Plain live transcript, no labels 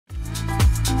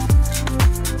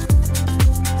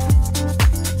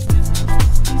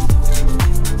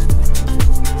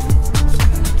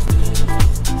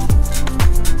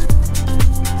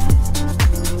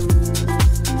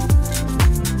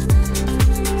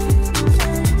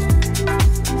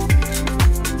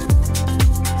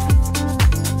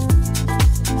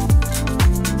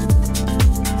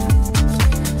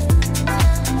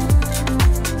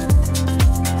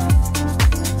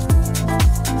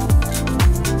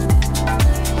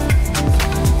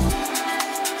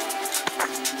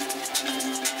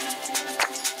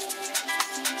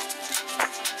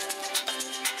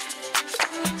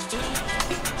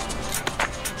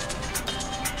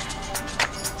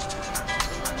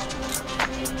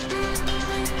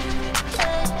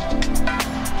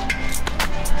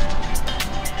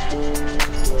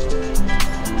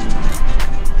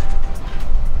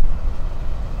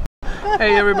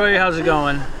Hey everybody, how's it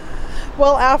going?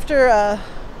 Well, after a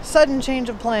sudden change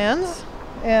of plans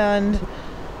and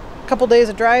a couple days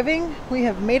of driving, we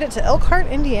have made it to Elkhart,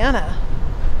 Indiana.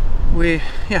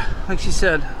 Yeah, like she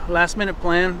said, last minute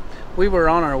plan. We were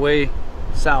on our way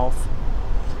south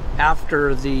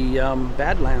after the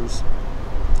Badlands.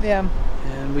 Yeah.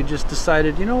 And we just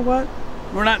decided, you know what?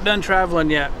 We're not done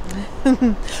traveling yet.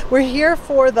 We're here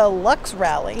for the Luxe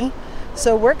Rally.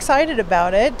 So we're excited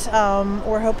about it.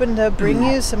 We're hoping to bring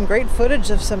you some great footage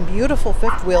of some beautiful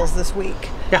fifth wheels this week.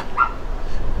 Yeah.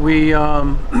 We,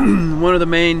 one of the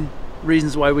main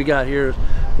reasons why we got here is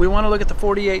we want to look at the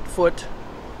 48-foot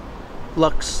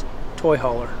Luxe toy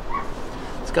hauler.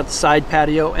 It's got the side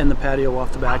patio and the patio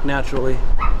off the back naturally.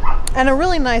 And a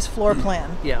really nice floor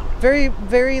plan. Yeah. Very,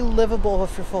 very livable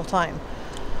for full time.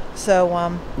 So,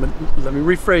 but let me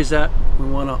rephrase that. We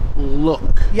want to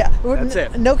look. Yeah, that's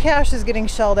it. No cash is getting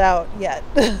shelled out yet.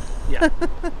 Yeah.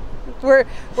 we're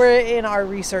in our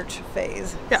research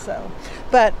phase. Yeah. So,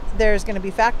 but there's going to be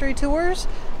factory tours.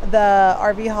 The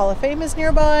RV Hall of Fame is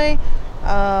nearby.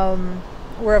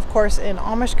 We're of course in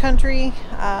Amish country.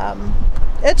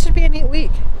 It should be a neat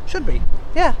week. Should be.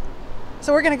 Yeah.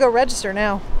 So we're going to go register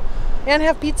now, and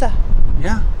have pizza.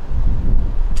 Yeah.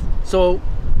 So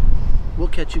we'll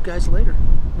catch you guys later.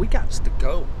 We got to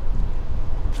go.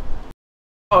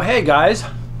 Oh, hey guys.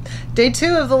 Day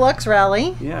 2 of the Luxe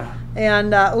Rally. Yeah.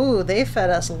 And ooh, they fed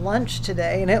us lunch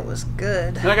today, and it was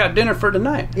good. And I got dinner for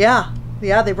tonight. Yeah.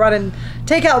 Yeah, they brought in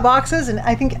takeout boxes, and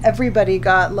I think everybody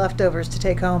got leftovers to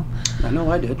take home. I know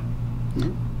I did.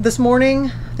 Mm-hmm. This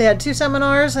morning, they had 2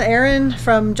 seminars. Aaron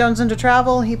from Jones Into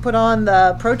Travel, he put on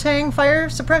the Protang fire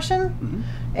suppression. Mm-hmm.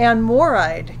 And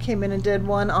Moride came in and did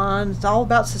one on, it's all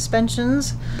about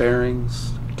suspensions.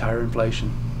 Bearings, tire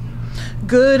inflation.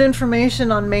 Good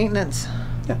information on maintenance.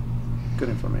 Yeah, good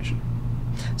information.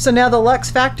 So now the Luxe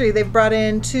factory, they've brought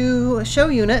in 2 show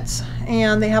units,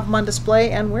 and they have them on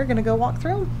display, and we're going to go walk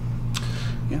through them.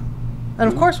 Yeah.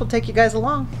 And of course, we'll take you guys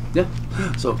along. Yeah,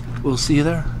 so we'll see you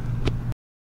there.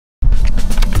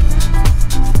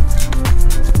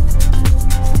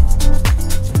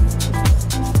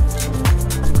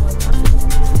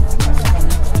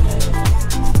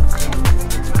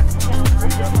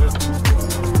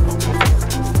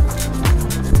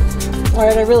 All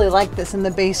right, I really like this. In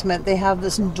the basement, they have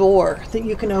this door that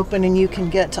you can open, and you can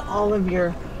get to all of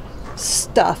your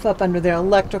stuff up under there,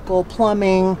 electrical,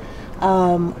 plumbing.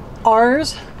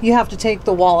 Ours, you have to take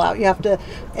the wall out. You have to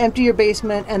empty your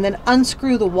basement and then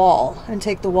unscrew the wall and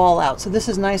take the wall out. So this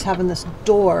is nice having this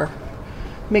door.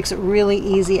 Makes it really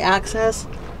easy access.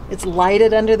 It's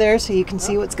lighted under there so you can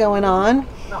see what's going on.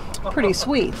 Pretty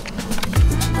sweet.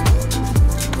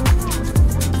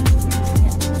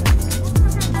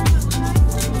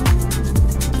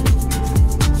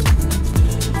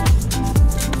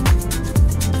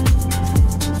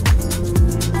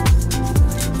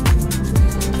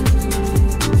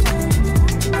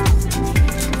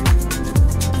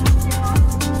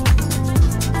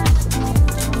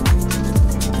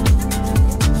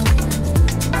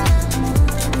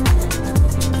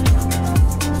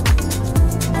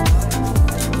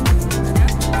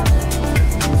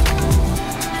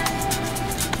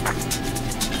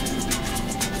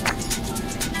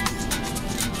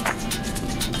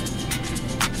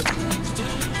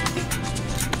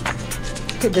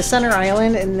 The center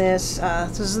island in this,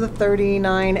 this is the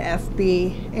 39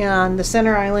 FB, and the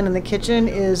center island in the kitchen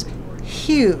is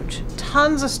huge.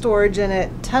 Tons of storage in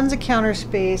it, tons of counter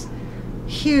space,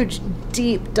 huge,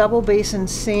 deep double basin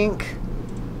sink,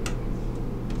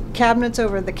 cabinets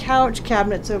over the couch,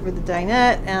 cabinets over the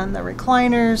dinette and the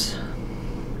recliners.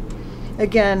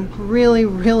 Again, really,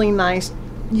 really nice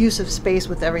use of space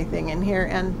with everything in here,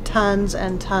 and tons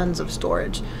of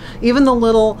storage. Even the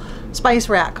little spice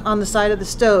rack on the side of the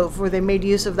stove where they made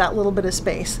use of that little bit of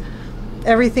space.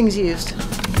 Everything's used.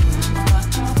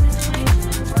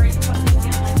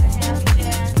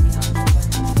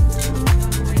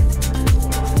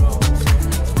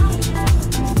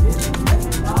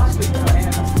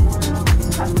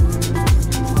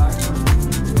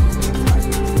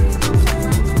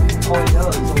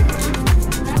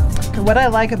 What I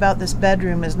like about this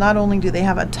bedroom is not only do they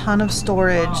have a ton of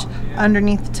storage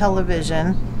underneath the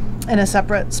television and a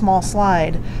separate small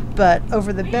slide, but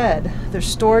over the bed, there's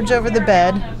storage over the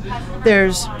bed.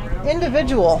 There's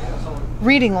individual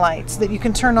reading lights that you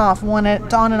can turn off on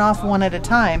and off one at a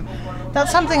time.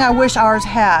 That's something I wish ours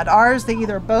had. Ours, they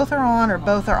either both are on or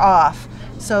both are off.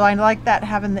 So I like that,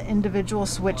 having the individual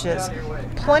switches.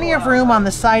 Plenty of room on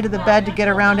the side of the bed to get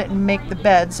around it and make the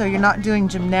bed, so you're not doing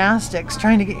gymnastics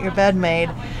trying to get your bed made.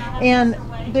 And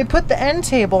they put the end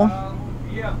table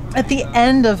at the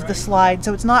end of the slide,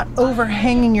 so it's not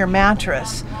overhanging your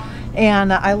mattress.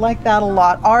 And I like that a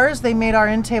lot. Ours, they made our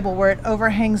end table where it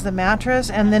overhangs the mattress,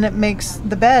 and then it makes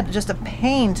the bed just a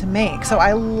pain to make. So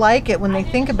I like it when they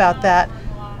think about that,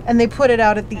 and they put it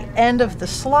out at the end of the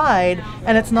slide,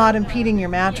 and it's not impeding your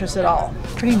mattress at all.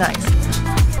 Pretty nice.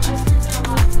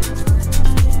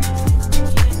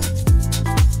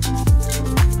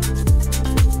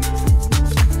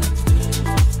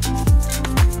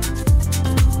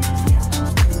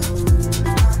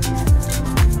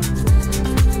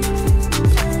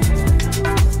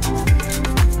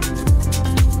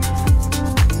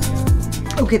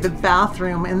 Okay, the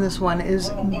bathroom in this one is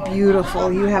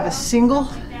beautiful. You have a single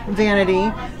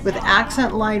vanity with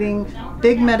accent lighting,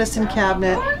 big medicine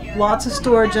cabinet, lots of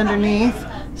storage underneath,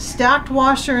 stacked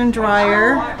washer and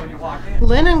dryer,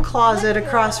 linen closet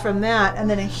across from that, and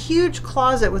then a huge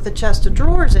closet with a chest of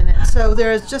drawers in it. So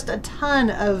there's just a ton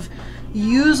of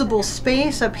usable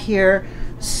space up here,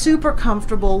 super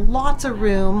comfortable, lots of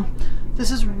room.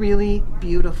 This is really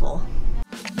beautiful.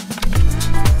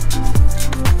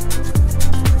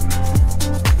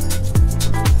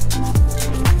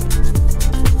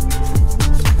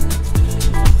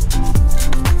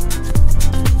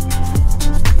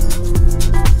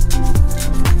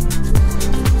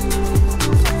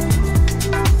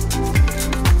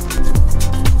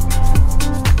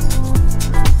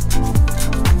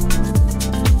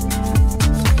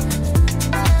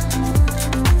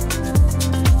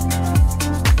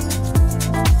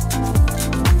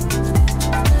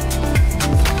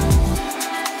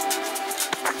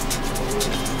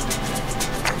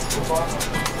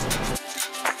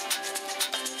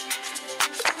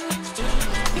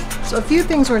 So a few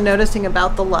things we're noticing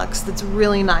about the Luxe that's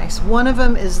really nice. One of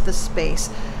them is the space.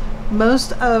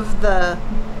 Most of the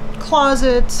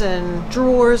closets and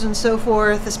drawers and so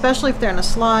forth, especially if they're in a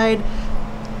slide,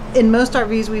 in most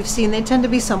RVs we've seen, they tend to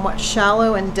be somewhat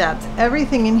shallow in depth.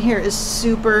 Everything in here is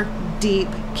super deep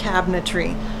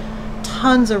cabinetry.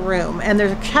 Tons of room, and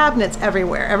there's cabinets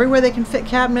everywhere. Everywhere they can fit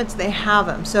cabinets, they have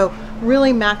them. So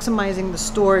really maximizing the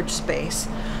storage space.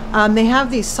 They have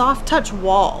these soft touch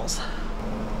walls.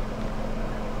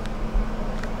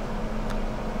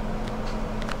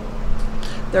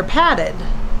 They're padded,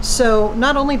 so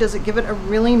not only does it give it a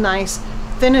really nice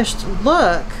finished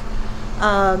look,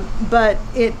 but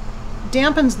it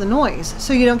dampens the noise,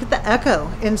 so you don't get the echo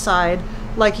inside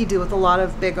like you do with a lot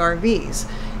of big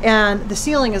RVs. And the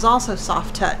ceiling is also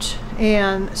soft touch,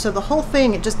 and so the whole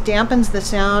thing, it just dampens the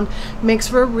sound, makes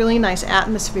for a really nice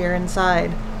atmosphere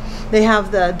inside. They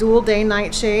have the dual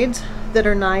day-night shades that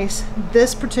are nice.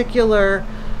 This particular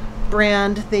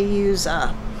brand, they use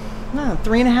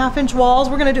 3.5-inch walls.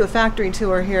 We're going to do a factory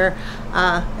tour here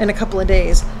in a couple of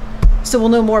days, so we'll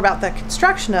know more about the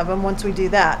construction of them once we do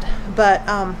that. But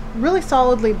really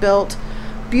solidly built,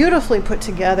 beautifully put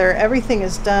together. Everything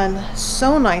is done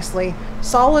so nicely.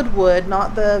 Solid wood,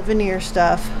 not the veneer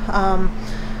stuff.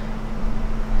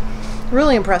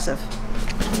 Really impressive.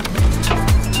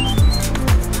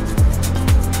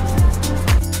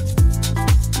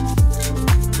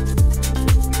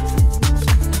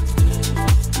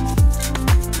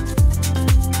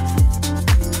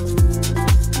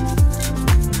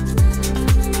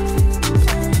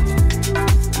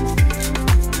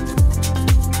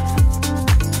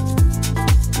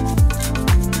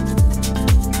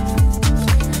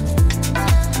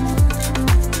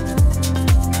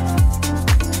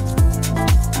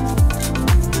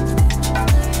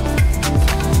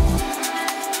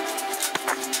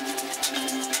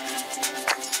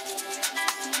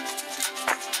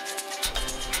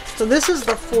 So this is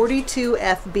the 42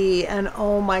 FB, and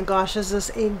oh my gosh, is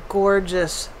this a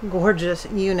gorgeous, gorgeous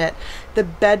unit. The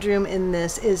bedroom in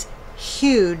this is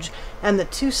huge, and the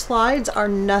two slides are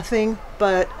nothing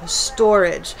but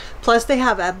storage. Plus they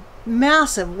have a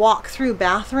massive walk-through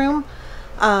bathroom.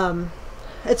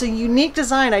 It's a unique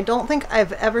design. I don't think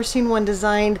I've ever seen one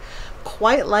designed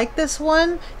quite like this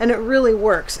one, and it really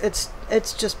works. It's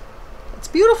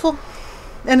beautiful,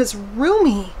 and it's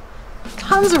roomy.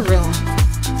 Tons of room.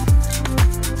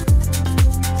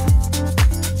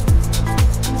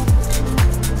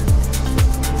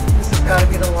 Got to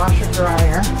be the washer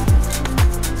dryer.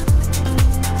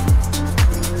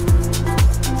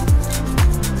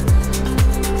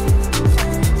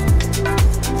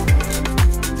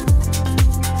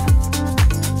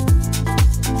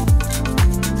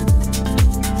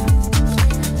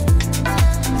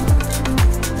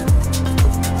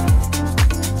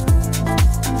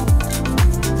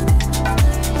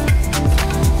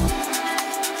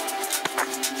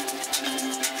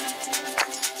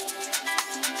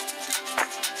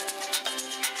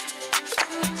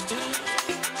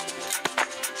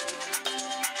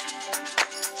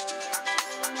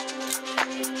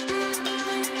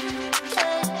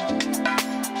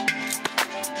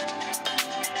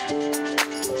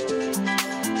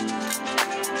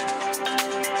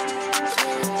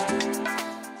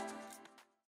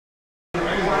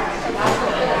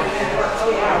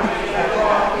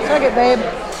 it, babe.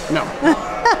 No.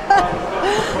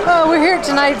 Oh, we're here at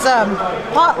tonight's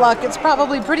potluck. It's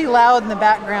probably pretty loud in the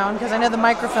background because I know the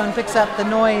microphone picks up the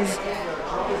noise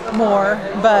more.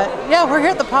 But yeah, we're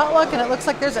here at the potluck and it looks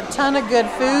like there's a ton of good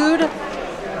food.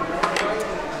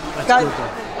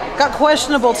 Got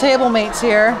questionable table mates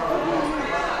here.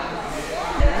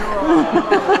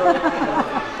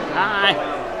 Hi.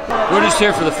 We're just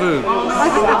here for the food. I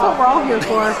think that's what we're all here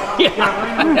for. Yeah.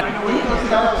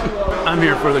 I'm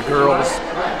here for the girls.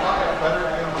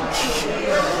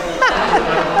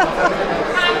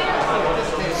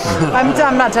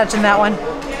 I'm not touching that one.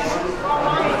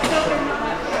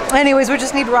 Anyways, we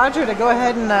just need Roger to go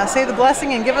ahead and say the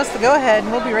blessing and give us the go-ahead,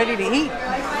 and we'll be ready to eat.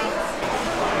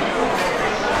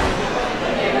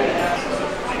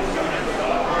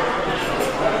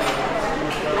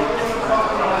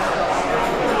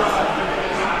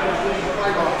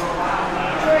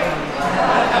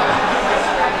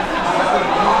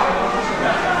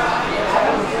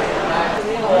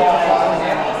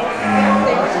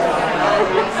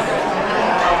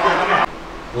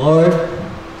 Lord,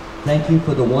 thank you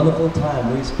for the wonderful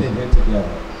time we spent here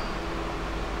together.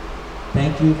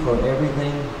 Thank you for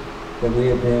everything that we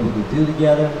have been able to do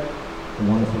together, the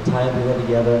wonderful time we had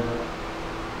together.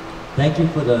 Thank you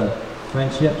for the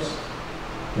friendships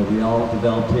that we all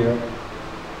developed here.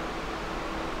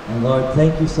 And Lord,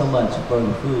 thank you so much for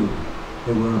the food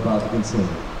that we're about to consume.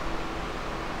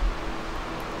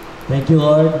 Thank you,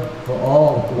 Lord, for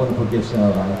all the wonderful gifts in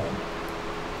our life.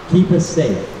 Keep us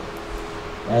safe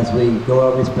as we go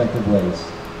our respective ways.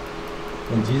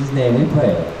 In Jesus' name we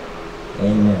pray.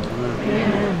 Amen.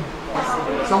 Amen.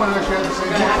 Someone actually had the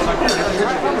same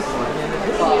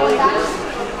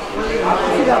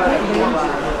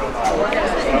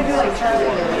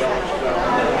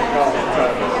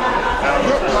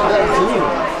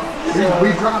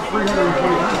we dropped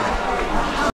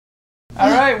 320. All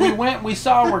right, we went, we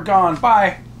saw, we're gone.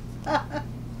 Bye.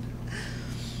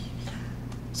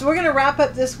 So we're going to wrap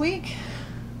up this week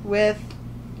with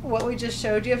what we just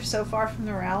showed you so far from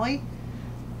the rally.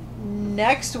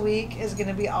 Next week is going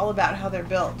to be all about how they're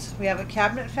built. We have a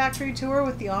cabinet factory tour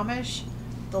with the Amish,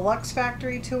 the Luxe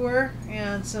factory tour,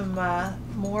 and some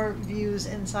more views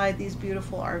inside these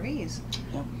beautiful RVs.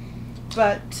 Yep.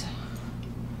 But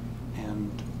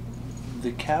And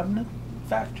the cabinet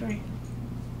factory?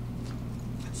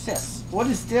 What's this? What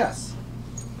is this?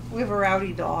 we have a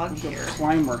rowdy dog We've got here. a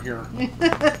climber here.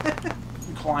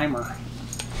 Climber.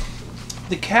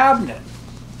 The cabinet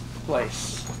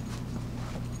place.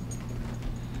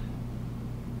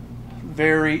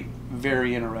 Very,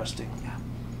 very interesting.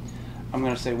 I'm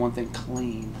going to say one thing,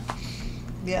 clean.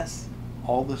 Yes.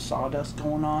 All the sawdust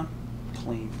going on,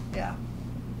 clean. Yeah.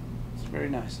 It's very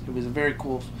nice. It was very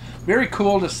cool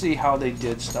to see how they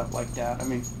did stuff like that. I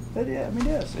mean, it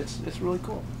is. It's really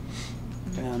cool.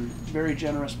 And very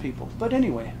generous people. But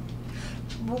anyway.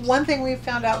 One thing we've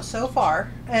found out so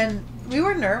far, and we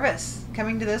were nervous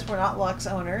coming to this, we're not Luxe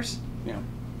owners. Yeah.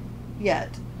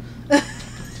 Yet.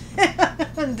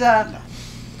 And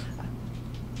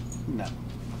No.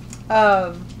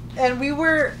 and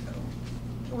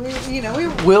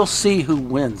We'll see who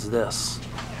wins this.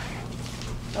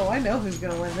 oh, I know who's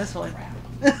going to win this one.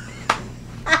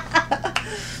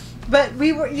 But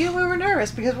we were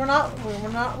nervous because we're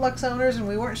not Luxe owners, and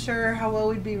we weren't sure how well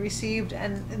we'd be received,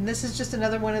 and this is just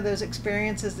another one of those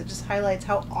experiences that just highlights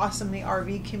how awesome the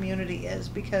RV community is,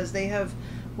 because they have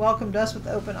welcomed us with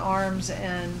open arms,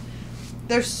 and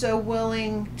they're so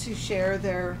willing to share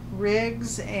their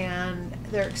rigs and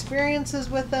their experiences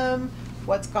with them,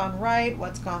 what's gone right,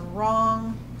 what's gone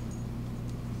wrong.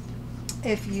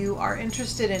 If you are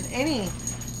interested in any,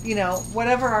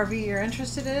 whatever RV you're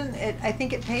interested in, I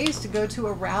think it pays to go to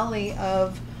a rally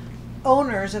of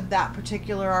owners of that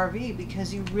particular RV,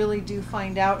 because you really do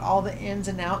find out all the ins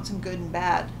and outs and good and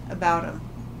bad about them.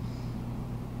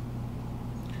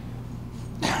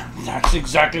 That's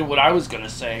exactly what I was going to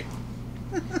say.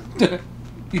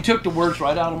 You took the words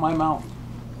right out of my mouth.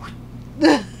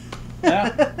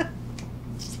 Yeah.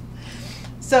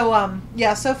 So,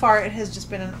 so far it has just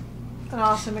been an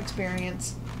awesome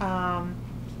experience.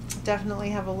 Definitely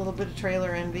have a little bit of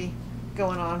trailer envy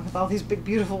going on with all these big,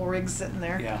 beautiful rigs sitting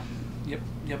there. Yeah.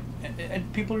 Yep.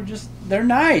 And people are they're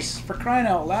nice, for crying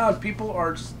out loud.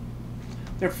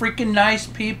 They're freaking nice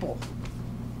people.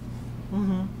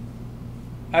 Mm-hmm.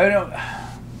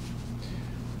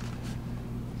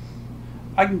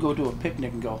 I can go to a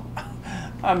picnic and go,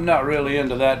 I'm not really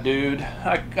into that, dude.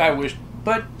 I wish,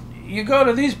 but you go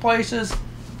to these places,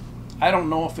 I don't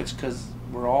know if it's because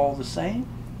we're all the same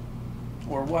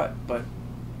or what, but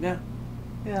yeah.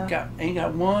 Yeah. Ain't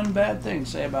got one bad thing to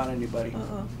say about anybody.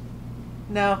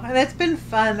 No, and it's been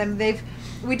fun. I mean,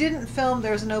 we didn't film.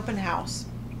 There was an open house,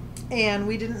 and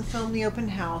we didn't film the open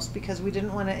house because we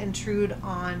didn't want to intrude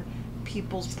on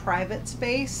people's private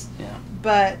space. Yeah.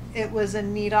 But it was a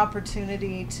neat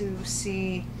opportunity to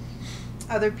see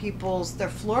other people's their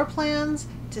floor plans,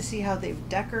 to see how they've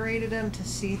decorated them, to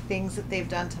see things that they've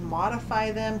done to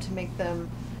modify them to make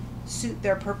them suit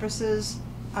their purposes.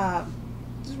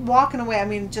 Just walking away, I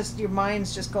mean, just your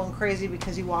mind's just going crazy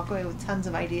because you walk away with tons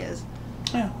of ideas.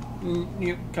 Yeah.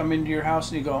 You come into your house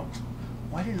and you go,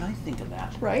 why didn't I think of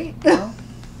that? Right? Well,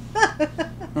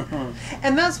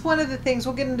 and that's one of the things,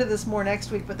 we'll get into this more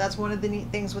next week, but that's one of the neat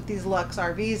things with these Luxe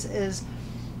RVs is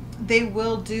they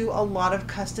will do a lot of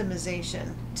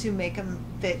customization to make them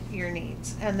fit your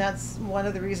needs. And that's one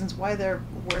of the reasons why they're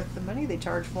worth the money they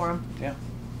charge for them. yeah.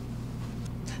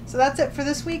 So that's it for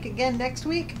this week. Again, next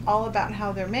week, all about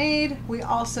how they're made. We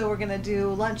also are going to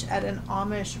do lunch at an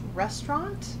Amish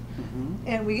restaurant.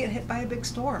 And we get hit by a big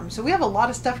storm. So we have a lot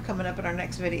of stuff coming up in our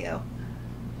next video.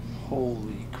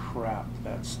 Holy crap,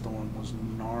 that storm was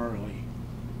gnarly.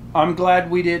 I'm glad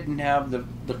we didn't have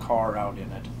the car out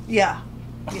in it. Yeah.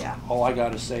 Yeah. All I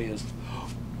gotta say is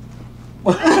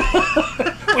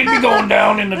we'd be going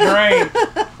down in the drain.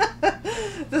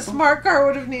 The smart car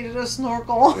would have needed a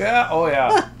snorkel. Yeah, oh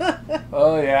yeah.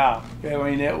 Oh yeah. I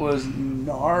mean, it was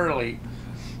gnarly.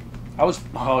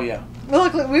 Oh yeah. Well,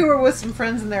 luckily we were with some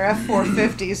friends in their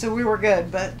F450, so we were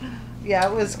good, but yeah,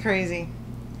 it was crazy.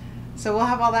 So we'll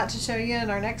have all that to show you in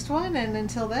our next one, and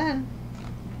until then.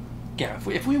 Yeah,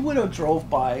 if we would have drove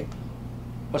by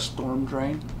a storm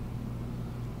drain,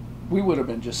 we would have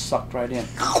been just sucked right in.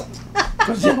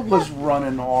 Because it was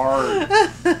running hard.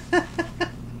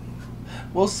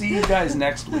 We'll see you guys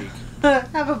next week.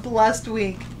 Have a blessed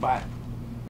week. Bye.